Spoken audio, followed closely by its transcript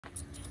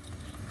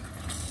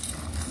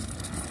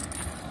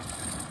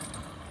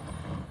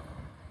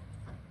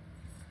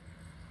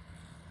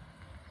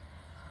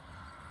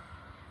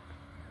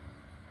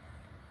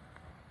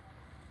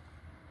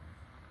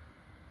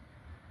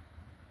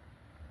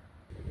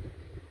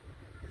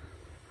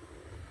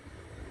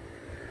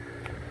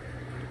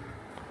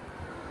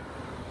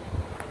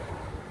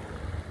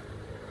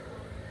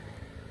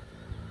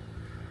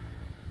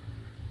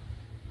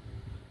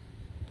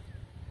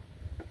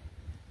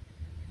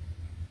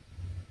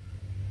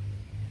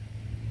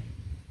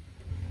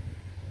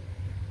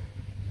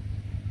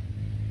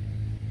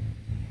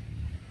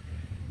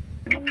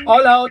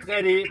All out,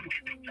 ready.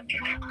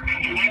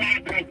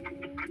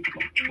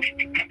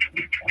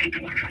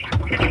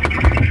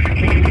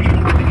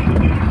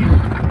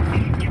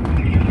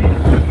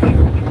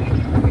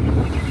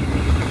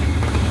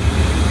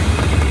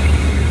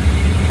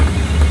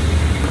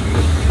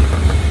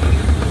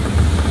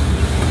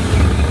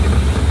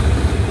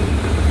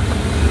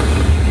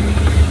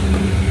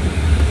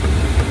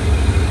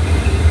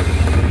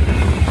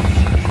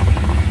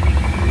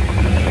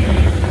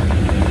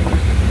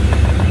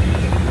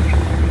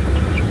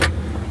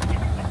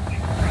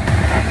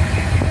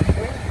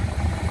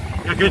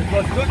 Good. It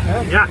was good,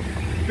 huh? Yeah,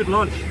 good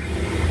launch.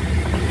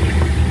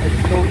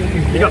 Let's go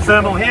in. You got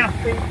thermal here?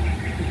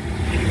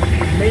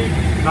 Maybe.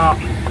 No.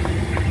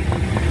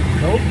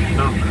 Nope.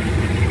 No.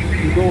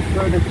 You go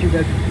further to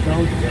that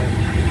south there.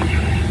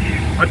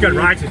 I'd go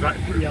right if I...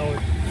 Yeah,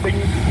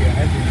 things here,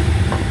 heavy.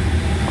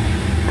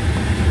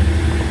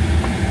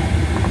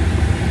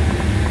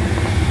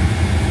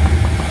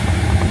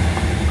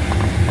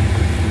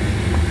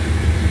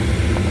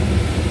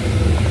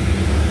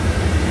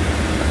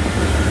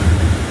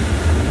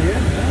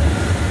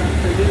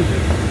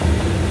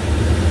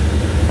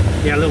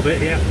 Yeah, a little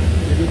bit, yeah. A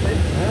little bit?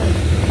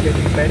 It's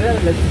getting better.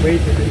 Let's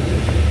wait a little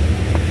bit.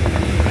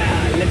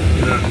 Let's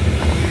see. No.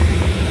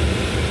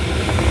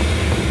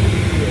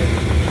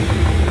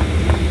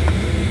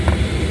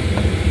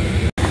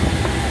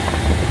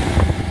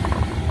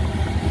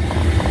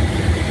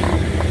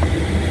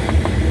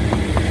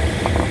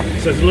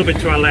 So it's a little bit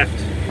to our left.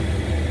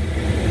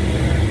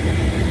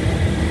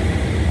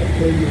 I'll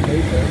tell you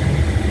later.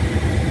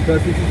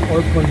 Because this is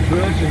all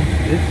convergence.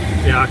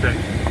 Yeah, okay.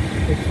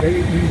 It's very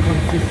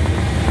inconsistent.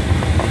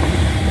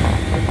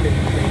 I'll tell you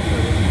later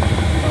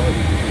about it.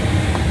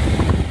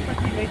 But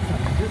we made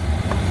some.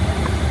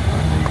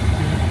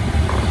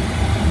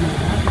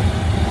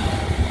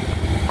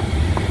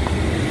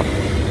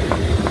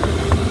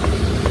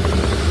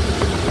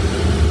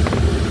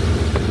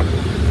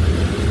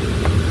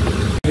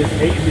 This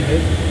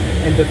haziness,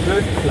 and the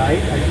first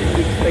flight, I didn't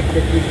expect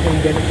that we can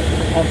get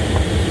it off.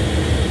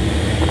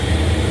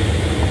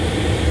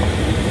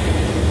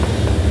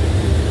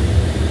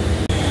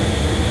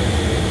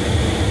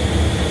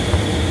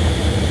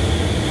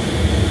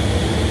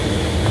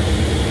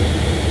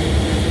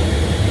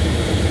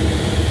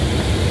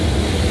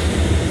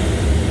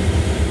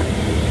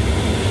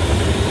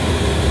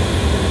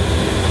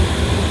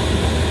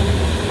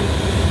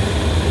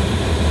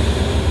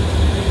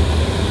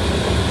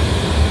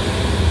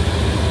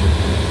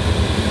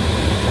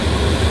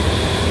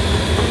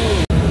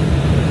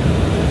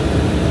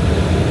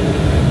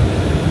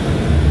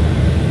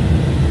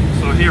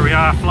 Here we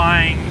are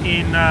flying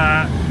in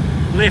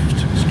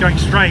lift, going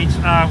straight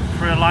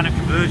for a line of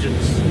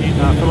convergence in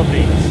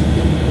Philippines.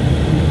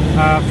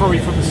 Probably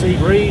from the sea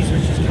breeze,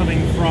 which is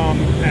coming from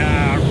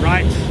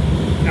right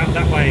out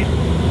that way.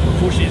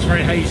 Unfortunately, it's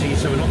very hazy,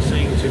 so we're not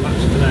seeing too much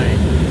today.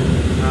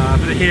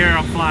 But here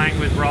I'm flying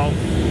with Rolf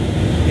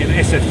in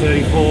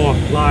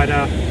SF-34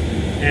 glider,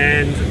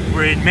 and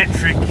we're in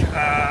metric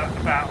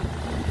about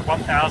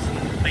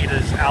 1,000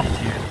 meters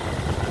altitude.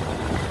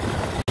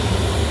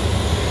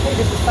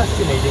 This is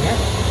fascinating,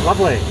 eh?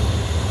 Lovely.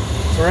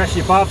 So we're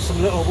actually above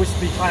some little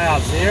wispy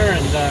clouds here,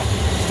 and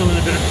still in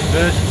a bit of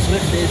convergence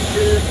lift. There's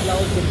still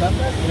clouds above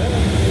us, yeah?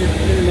 There's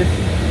still lift.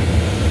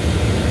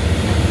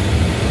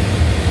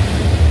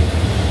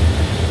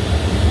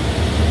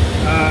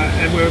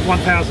 And we're at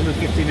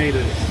 1,050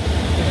 meters.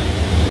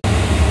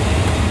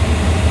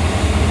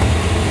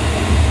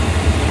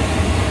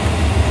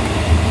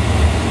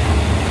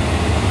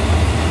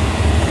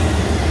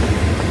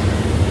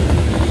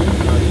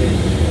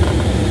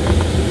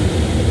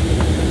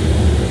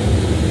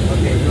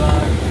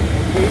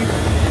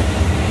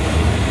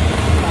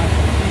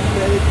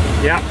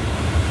 Yeah.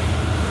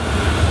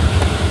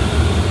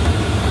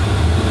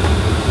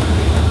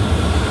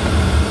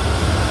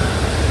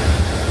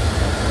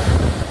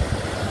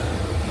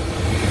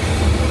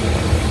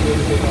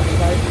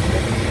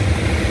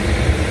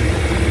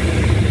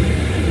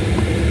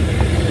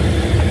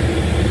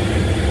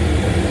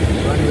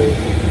 Runway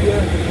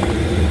here.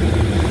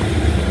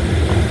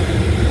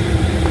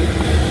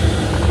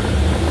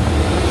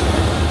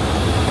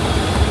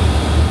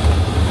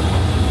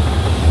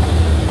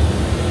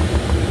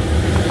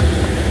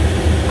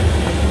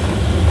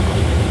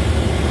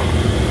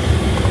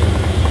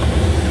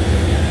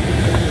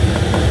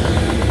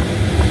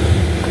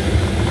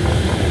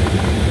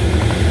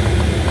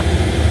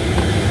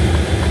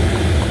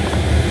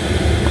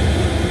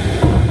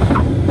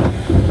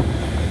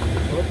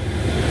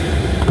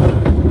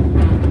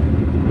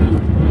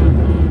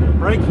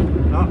 Brake?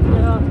 No.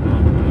 Yeah.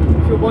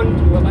 If you want,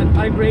 well,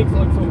 my brakes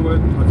also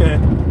work. Okay.